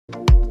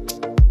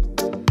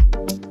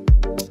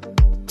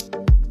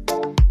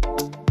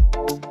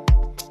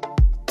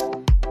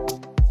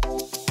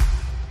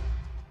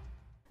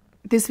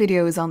This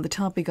video is on the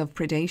topic of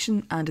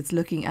predation, and it's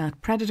looking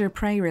at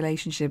predator-prey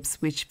relationships,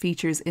 which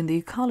features in the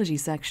ecology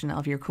section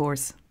of your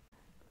course.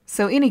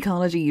 So in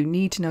ecology, you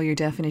need to know your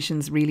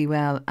definitions really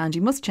well, and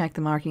you must check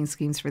the marking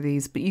schemes for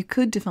these, but you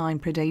could define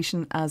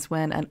predation as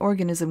when an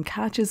organism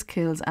catches,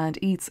 kills and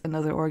eats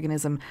another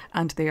organism,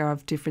 and they are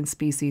of different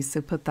species, so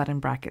put that in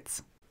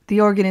brackets. The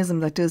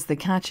organism that does the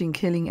catching,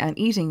 killing and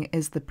eating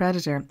is the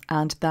predator,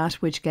 and that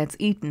which gets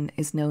eaten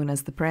is known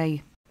as the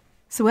prey.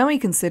 So when we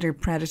consider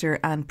predator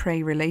and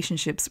prey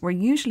relationships, we're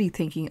usually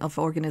thinking of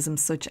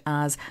organisms such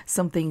as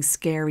something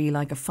scary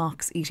like a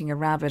fox eating a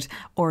rabbit,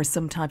 or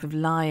some type of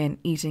lion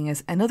eating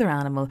another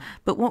animal.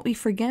 But what we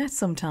forget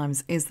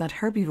sometimes is that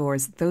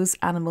herbivores, those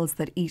animals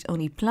that eat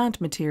only plant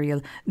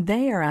material,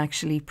 they are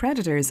actually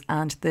predators,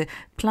 and the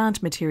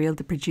plant material,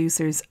 the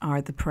producers,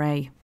 are the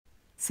prey.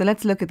 So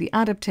let's look at the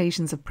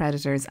adaptations of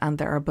predators, and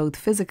there are both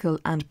physical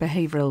and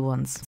behavioural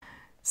ones.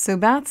 So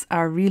bats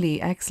are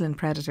really excellent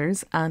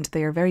predators, and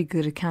they are very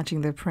good at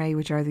catching their prey,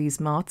 which are these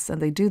moths,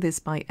 and they do this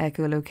by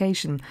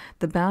echolocation.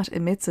 The bat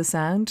emits a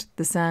sound,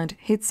 the sound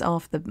hits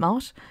off the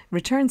moth,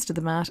 returns to the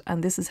mat,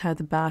 and this is how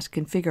the bat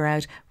can figure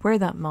out where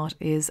that moth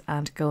is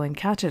and go and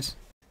catch it.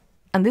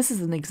 And this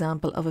is an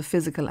example of a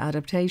physical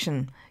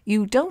adaptation.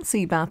 You don't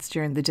see bats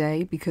during the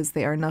day because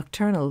they are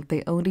nocturnal,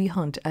 they only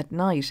hunt at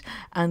night,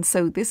 and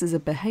so this is a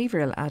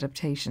behavioural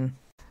adaptation.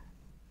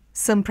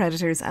 Some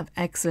predators have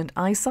excellent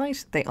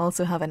eyesight. They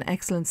also have an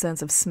excellent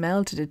sense of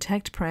smell to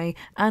detect prey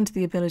and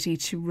the ability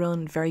to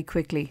run very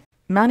quickly.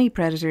 Many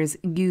predators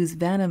use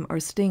venom or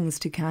stings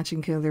to catch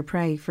and kill their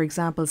prey. For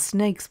example,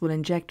 snakes will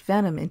inject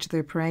venom into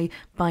their prey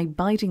by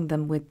biting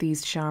them with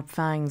these sharp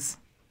fangs.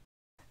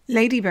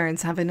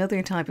 Ladybirds have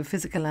another type of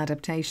physical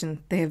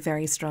adaptation. They have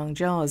very strong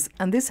jaws,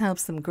 and this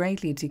helps them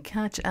greatly to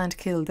catch and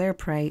kill their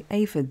prey,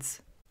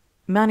 aphids.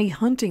 Many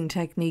hunting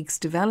techniques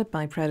developed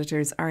by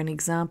predators are an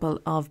example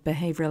of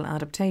behavioural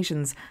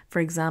adaptations. For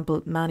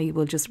example, many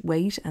will just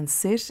wait and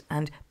sit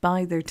and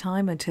bide their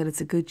time until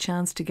it's a good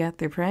chance to get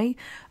their prey.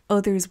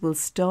 Others will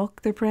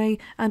stalk their prey,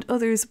 and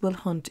others will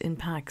hunt in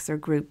packs or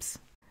groups.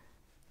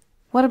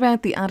 What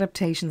about the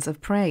adaptations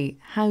of prey?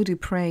 How do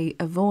prey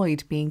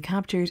avoid being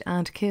captured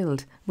and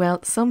killed?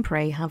 Well, some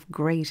prey have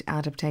great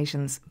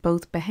adaptations,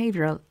 both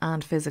behavioural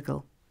and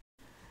physical.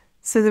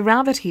 So the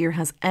rabbit here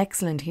has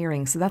excellent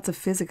hearing, so that's a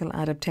physical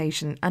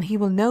adaptation, and he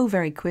will know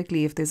very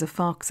quickly if there's a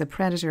fox, a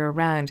predator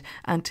around,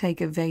 and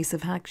take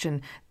evasive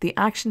action. The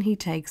action he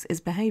takes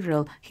is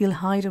behavioural. He'll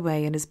hide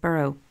away in his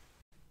burrow.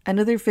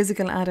 Another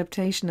physical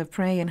adaptation of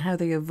prey and how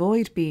they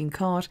avoid being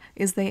caught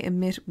is they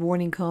emit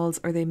warning calls,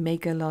 or they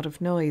make a lot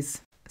of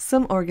noise.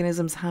 Some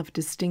organisms have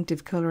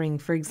distinctive colouring.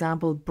 For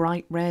example,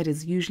 bright red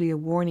is usually a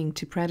warning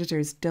to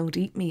predators, don't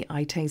eat me,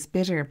 I taste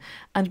bitter.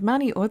 And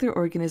many other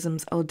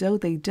organisms, although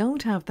they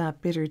don't have that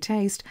bitter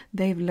taste,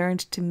 they've learned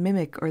to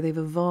mimic, or they've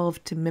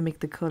evolved to mimic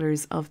the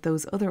colours of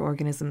those other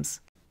organisms.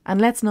 And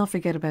let's not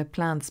forget about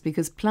plants,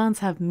 because plants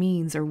have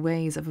means or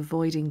ways of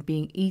avoiding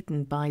being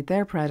eaten by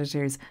their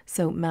predators.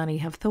 So many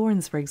have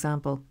thorns, for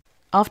example.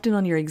 Often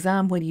on your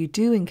exam, when you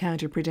do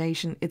encounter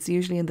predation, it's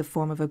usually in the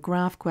form of a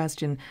graph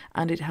question,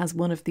 and it has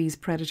one of these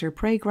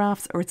predator-prey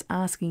graphs, or it's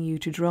asking you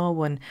to draw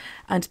one.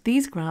 And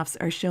these graphs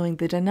are showing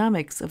the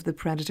dynamics of the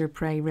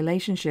predator-prey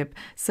relationship.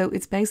 So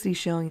it's basically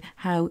showing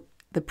how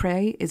the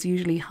prey is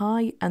usually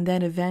high, and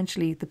then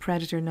eventually the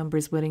predator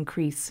numbers will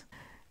increase.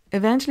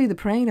 Eventually the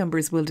prey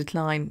numbers will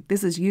decline.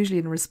 This is usually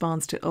in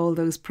response to all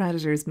those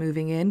predators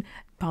moving in,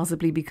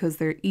 possibly because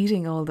they're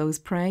eating all those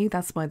prey.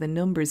 That's why the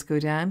numbers go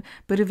down.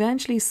 But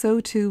eventually so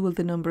too will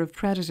the number of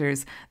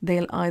predators.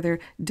 They'll either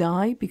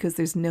die because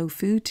there's no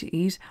food to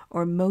eat,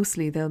 or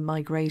mostly they'll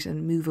migrate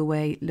and move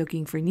away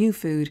looking for new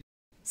food.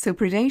 So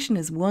predation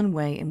is one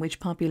way in which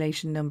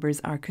population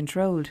numbers are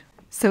controlled.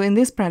 So in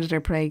this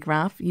predator-prey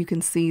graph, you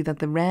can see that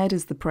the red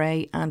is the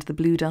prey and the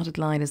blue dotted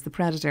line is the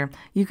predator.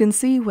 You can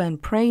see when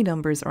prey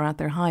numbers are at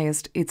their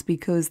highest, it's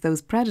because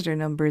those predator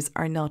numbers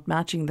are not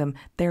matching them.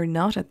 They're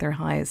not at their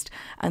highest,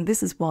 and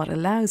this is what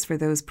allows for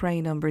those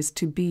prey numbers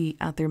to be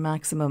at their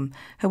maximum.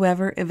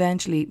 However,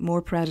 eventually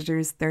more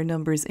predators, their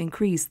numbers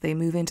increase. They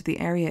move into the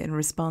area in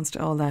response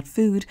to all that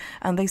food,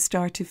 and they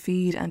start to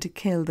feed and to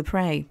kill the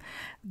prey.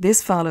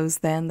 This follows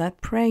then that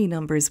prey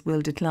numbers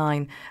will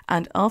decline,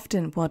 and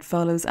often what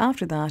follows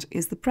after that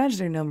is the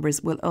predator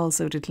numbers will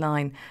also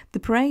decline. The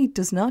prey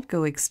does not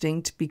go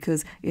extinct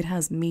because it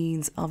has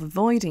means of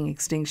avoiding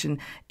extinction.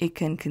 It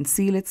can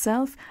conceal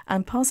itself,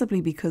 and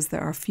possibly because there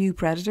are few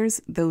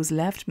predators, those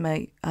left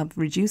may have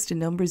reduced in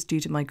numbers due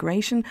to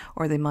migration,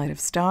 or they might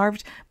have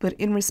starved. But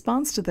in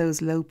response to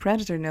those low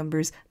predator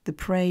numbers, the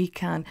prey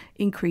can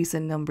increase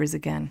in numbers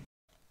again.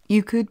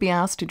 You could be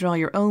asked to draw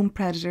your own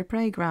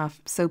predator-prey graph,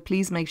 so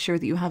please make sure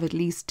that you have at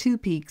least 2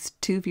 peaks,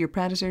 2 for your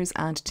predators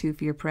and 2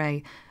 for your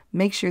prey.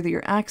 Make sure that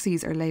your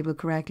axes are labelled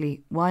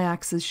correctly.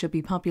 Y-axis should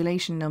be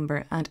population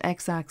number and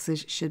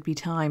X-axis should be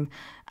time.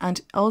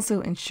 And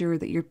also ensure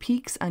that your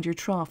peaks and your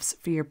troughs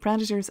for your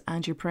predators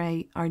and your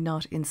prey are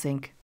not in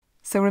sync.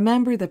 So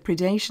remember that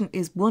predation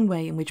is one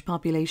way in which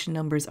population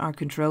numbers are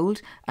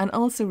controlled, and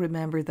also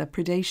remember that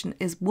predation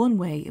is one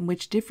way in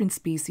which different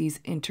species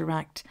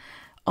interact.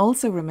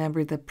 Also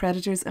remember that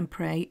predators and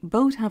prey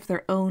both have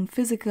their own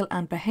physical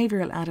and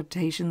behavioural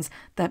adaptations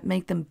that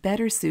make them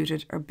better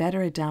suited or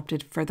better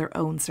adapted for their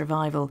own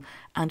survival.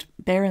 And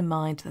bear in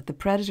mind that the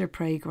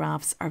predator-prey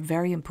graphs are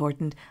very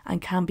important and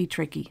can be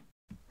tricky.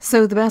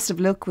 So the best of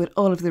luck with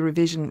all of the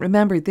revision.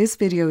 Remember, this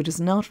video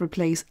does not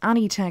replace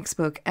any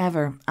textbook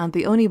ever, and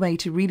the only way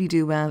to really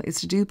do well is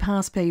to do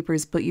past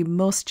papers, but you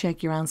must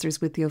check your answers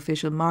with the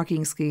official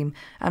marking scheme.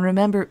 And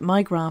remember,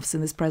 my graphs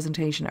in this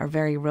presentation are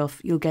very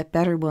rough. You'll get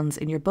better ones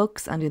in your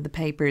books and in the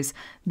papers.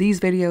 These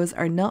videos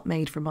are not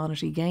made for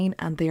monetary gain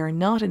and they are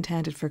not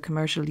intended for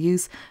commercial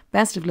use.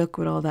 Best of luck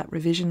with all that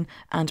revision,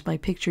 and my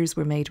pictures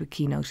were made with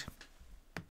Keynote.